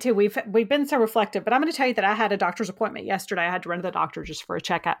 and I hate to, we've been so reflective, but I'm going to tell you that I had a doctor's appointment yesterday. I had to run to the doctor just for a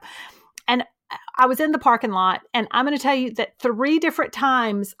checkup. And I was in the parking lot, and I'm going to tell you that 3 different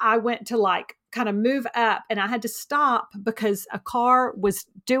times I went to kind of move up, and I had to stop because a car was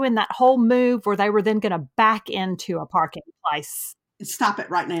doing that whole move where they were then going to back into a parking place. Stop it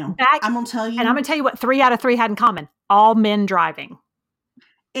right now. I'm going to tell you. And I'm going to tell you what 3 out of 3 had in common. All men driving.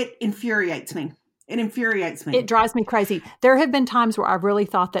 It infuriates me. It drives me crazy. There have been times where I've really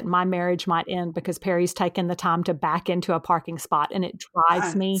thought that my marriage might end because Perry's taken the time to back into a parking spot, and it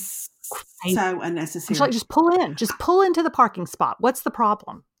drives me crazy. So unnecessary. It's like, just pull in. Just pull into the parking spot. What's the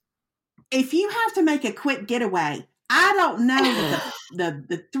problem? If you have to make a quick getaway, I don't know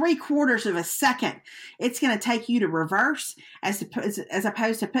the 3/4 of a second it's going to take you to reverse as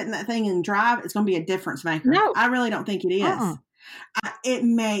opposed to putting that thing in drive. It's going to be a difference maker. No. I really don't think it is. It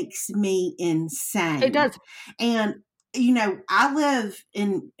makes me insane. It does. And, I live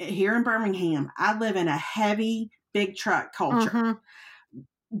here in Birmingham. I live in a heavy, big truck culture.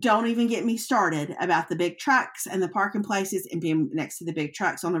 Don't even get me started about the big trucks and the parking places and being next to the big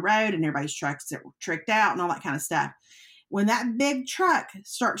trucks on the road and everybody's trucks that were tricked out and all that kind of stuff. When that big truck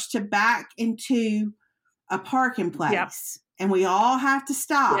starts to back into a parking place and we all have to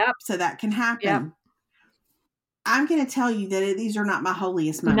stop so that can happen, I'm going to tell you that these are not my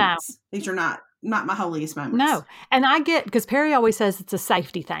holiest moments. No. These are not my holiest moments. No. And I get, because Perry always says it's a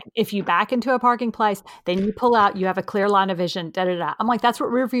safety thing. If you back into a parking place, then you pull out, you have a clear line of vision, I'm like, that's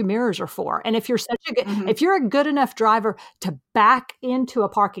what rear view mirrors are for. And if you're if you're a good enough driver to back into a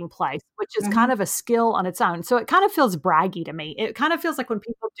parking place, which is kind of a skill on its own. So it kind of feels braggy to me. It kind of feels like when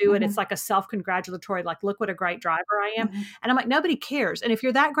people do it, it's like a self-congratulatory, like, look what a great driver I am. And I'm like, nobody cares. And if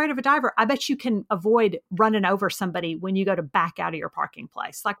you're that great of a driver, I bet you can avoid running over somebody when you go to back out of your parking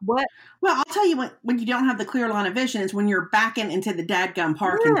place. Like, what? Well, I'll tell you when you don't have the clear line of vision is when you're backing into the dadgum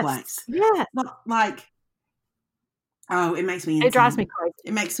parking place. Yes. Like, it makes me insane. It drives me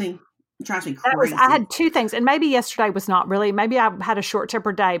crazy. It drives me crazy. I had 2 things, and maybe yesterday was not really, maybe I had a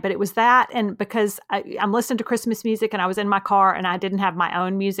short-tempered day, but it was that, and because I'm listening to Christmas music, and I was in my car, and I didn't have my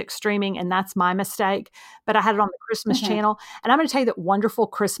own music streaming, and that's my mistake, but I had it on the Christmas channel, and I'm going to tell you that Wonderful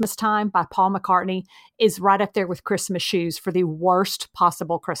Christmas Time by Paul McCartney is right up there with Christmas Shoes for the worst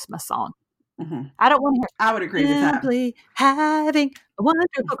possible Christmas song. I don't want to hear. I would agree with that. Simply having a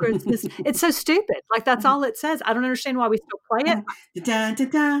wonderful Christmas. It's so stupid. Like, that's all it says. I don't understand why we still play it.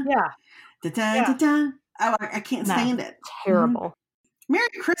 Da-da-da-da. Yeah. Da-da-da-da. Oh, I can't stand it. Terrible. Merry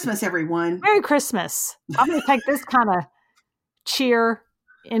Christmas, everyone. Merry Christmas. I'm going to take this kind of cheer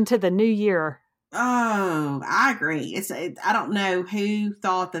into the new year. Oh, I agree. I don't know who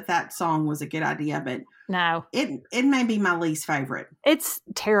thought that song was a good idea, but no, it may be my least favorite. It's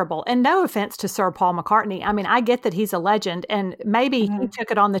terrible. And no offense to Sir Paul McCartney. I mean, I get that he's a legend, and maybe he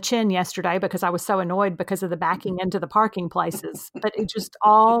took it on the chin yesterday because I was so annoyed because of the backing into the parking places, but it just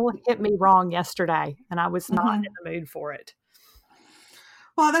all hit me wrong yesterday, and I was not in the mood for it.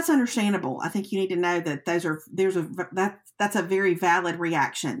 Well, that's understandable. I think you need to know that that's a very valid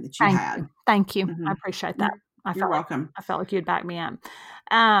reaction that you had. Thank you. Mhm. I appreciate that. You're welcome. I felt like you'd back me up.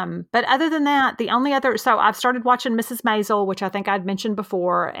 But other than that, the only other, so I've started watching Mrs. Maisel, which I think I'd mentioned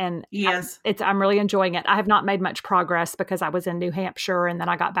before, and Yes. I'm really enjoying it. I have not made much progress because I was in New Hampshire and then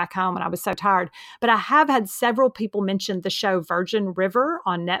I got back home and I was so tired. But I have had several people mention the show Virgin River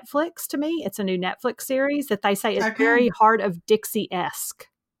on Netflix to me. It's a new Netflix series that they say is very Heart of Dixie-esque.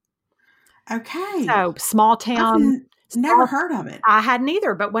 Okay. So small town. Never heard of it. I hadn't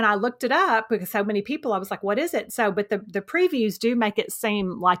either, but when I looked it up, because so many people, I was like, what is it? So, but the previews do make it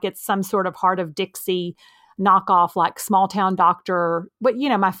seem like it's some sort of Heart of Dixie knockoff, like small town doctor. But,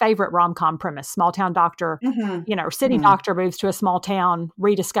 my favorite rom-com premise, small town doctor, city doctor moves to a small town,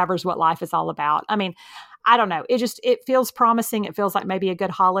 rediscovers what life is all about. I mean, I don't know. It feels promising. It feels like maybe a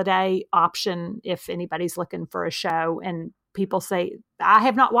good holiday option if anybody's looking for a show. And people say, I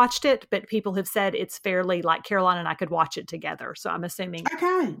have not watched it, but people have said it's fairly like Caroline and I could watch it together. So I'm assuming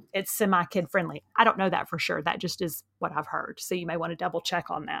it's semi-kid friendly. I don't know that for sure. That just is what I've heard. So you may want to double check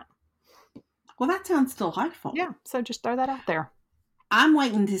on that. Well, that sounds delightful. Yeah. So just throw that out there. I'm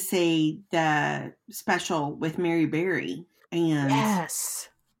waiting to see the special with Mary Berry and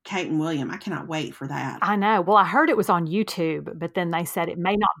Kate and William. I cannot wait for that. I know. Well, I heard it was on YouTube, but then they said it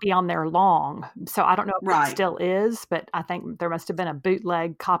may not be on there long. So I don't know if it still is, but I think there must have been a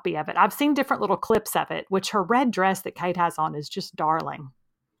bootleg copy of it. I've seen different little clips of it, which her red dress that Kate has on is just darling.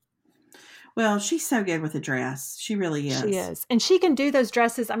 Well, she's so good with a dress. She really is. She is. And she can do those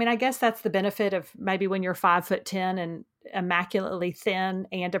dresses. I mean, I guess that's the benefit of maybe when you're 5'10" and immaculately thin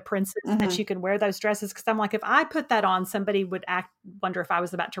and a princess that you can wear those dresses. Because I'm like, if I put that on, somebody would wonder if I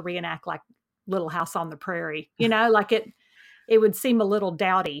was about to reenact like Little House on the Prairie. Like it would seem a little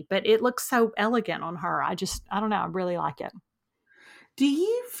dowdy, but it looks so elegant on her. I don't know. I really like it. Do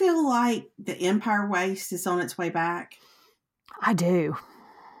you feel like the Empire waist is on its way back? I do.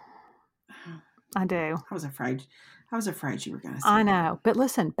 I was afraid you were going to say I know. But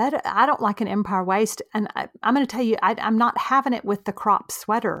listen, I don't like an Empire waist. And I'm going to tell you, I'm not having it with the crop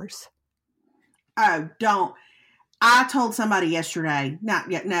sweaters. Oh, don't. I told somebody yesterday, no,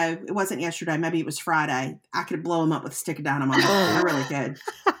 it wasn't yesterday. Maybe it was Friday. I could blow them up with a stick of dynamite. I really could.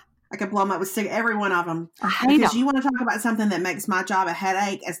 I could blow them up with every one of them. I hate because them. You want to talk about something that makes my job a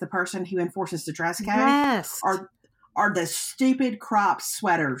headache as the person who enforces the dress code? Yes. Are the stupid crop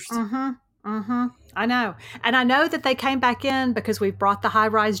sweaters. I know. And I know that they came back in because we've brought the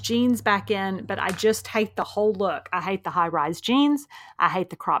high-rise jeans back in, but I just hate the whole look. I hate the high-rise jeans. I hate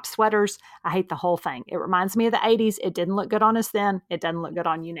the crop sweaters. I hate the whole thing. It reminds me of the 80s. It didn't look good on us then. It doesn't look good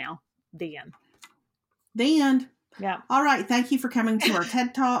on you now. The end. The end. Yeah. All right. Thank you for coming to our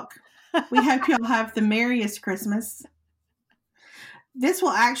TED Talk. We hope you'll have the merriest Christmas. This will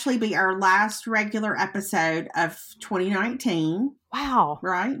actually be our last regular episode of 2019. Wow.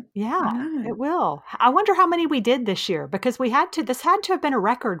 Right? Yeah, it will. I wonder how many we did this year because this had to have been a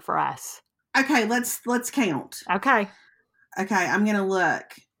record for us. Okay, let's count. Okay, I'm going to look.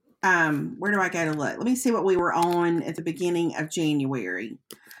 Where do I go to look? Let me see what we were on at the beginning of January.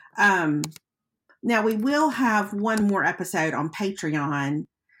 Now we will have one more episode on Patreon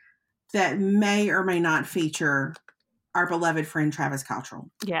that may or may not feature our beloved friend Travis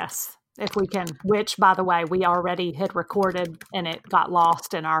Cottrell. Yes, if we can, which, by the way, we already had recorded and it got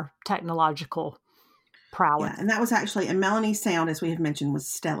lost in our technological prowess. Yeah, and that was actually, and Melanie's sound, as we have mentioned, was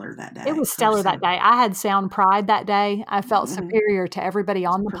stellar that day. It was stellar that day. I had sound pride that day. I felt superior to everybody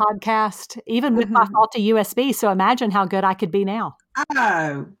on the podcast, even with my faulty USB. So imagine how good I could be now.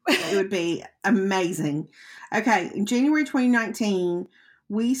 Oh, it would be amazing. Okay, in January 2019,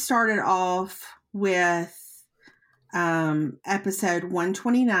 we started off with episode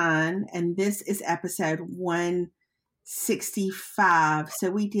 129, and this is episode 165.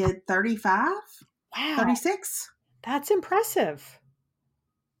 So we did 35? Wow. 36? That's impressive.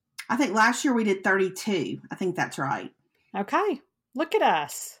 I think last year we did 32. I think that's right. Okay. Look at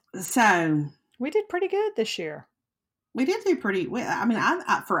us. So we did pretty good this year. We did do pretty well. I mean,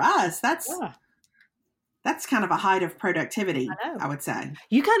 for us, that's kind of a height of productivity, I would say.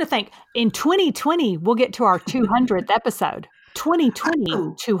 You kind of think in 2020, we'll get to our 200th episode.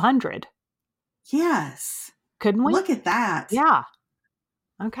 2020, 200. Yes. Couldn't we? Look at that. Yeah.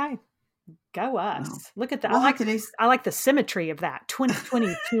 Okay. Go us. Well, look at that. I like the symmetry of that.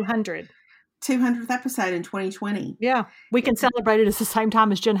 2020, 200. 200th episode in 2020. Yeah. We can celebrate it at the same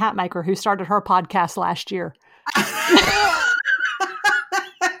time as Jen Hatmaker, who started her podcast last year.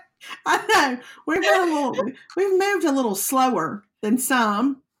 I know we've moved a little slower than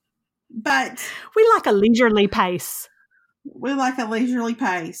some, but we like a leisurely pace. We like a leisurely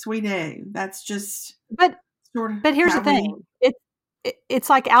pace. We do. That's just But sort of. but here's the thing. It's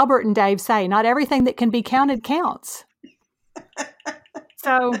like Albert and Dave say, not everything that can be counted counts.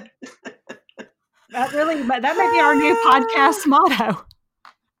 So that may be our new podcast motto.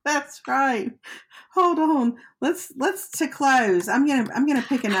 That's right. Hold on. Let's to close. I'm gonna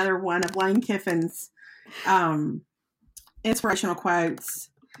pick another one of Lane Kiffin's inspirational quotes.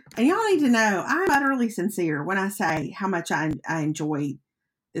 And y'all need to know I'm utterly sincere when I say how much I enjoy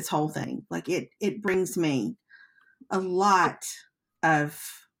this whole thing. Like it brings me a lot of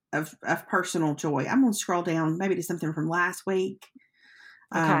personal joy. I'm gonna scroll down maybe to something from last week.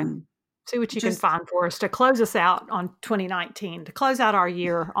 Okay. See what you can find for us to close us out on 2019, to close out our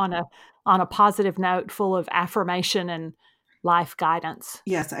year on a positive note full of affirmation and life guidance.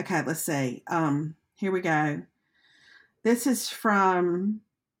 Yes. Okay. Let's see. Here we go. This is from,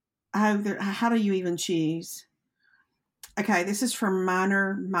 how do you even choose? Okay. This is from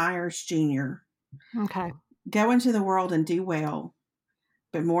Minor Myers Jr. Okay. Go into the world and do well.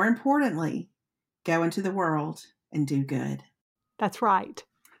 But more importantly, go into the world and do good. That's right.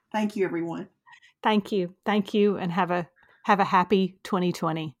 Thank you, everyone. Thank you. Thank you. And have a happy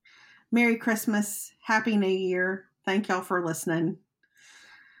 2020. Merry Christmas. Happy New Year. Thank y'all for listening.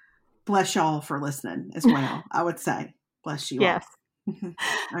 Bless y'all for listening as well, I would say. Bless you all. Yes.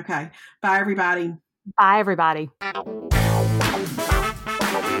 Okay. Bye, everybody. Bye, everybody.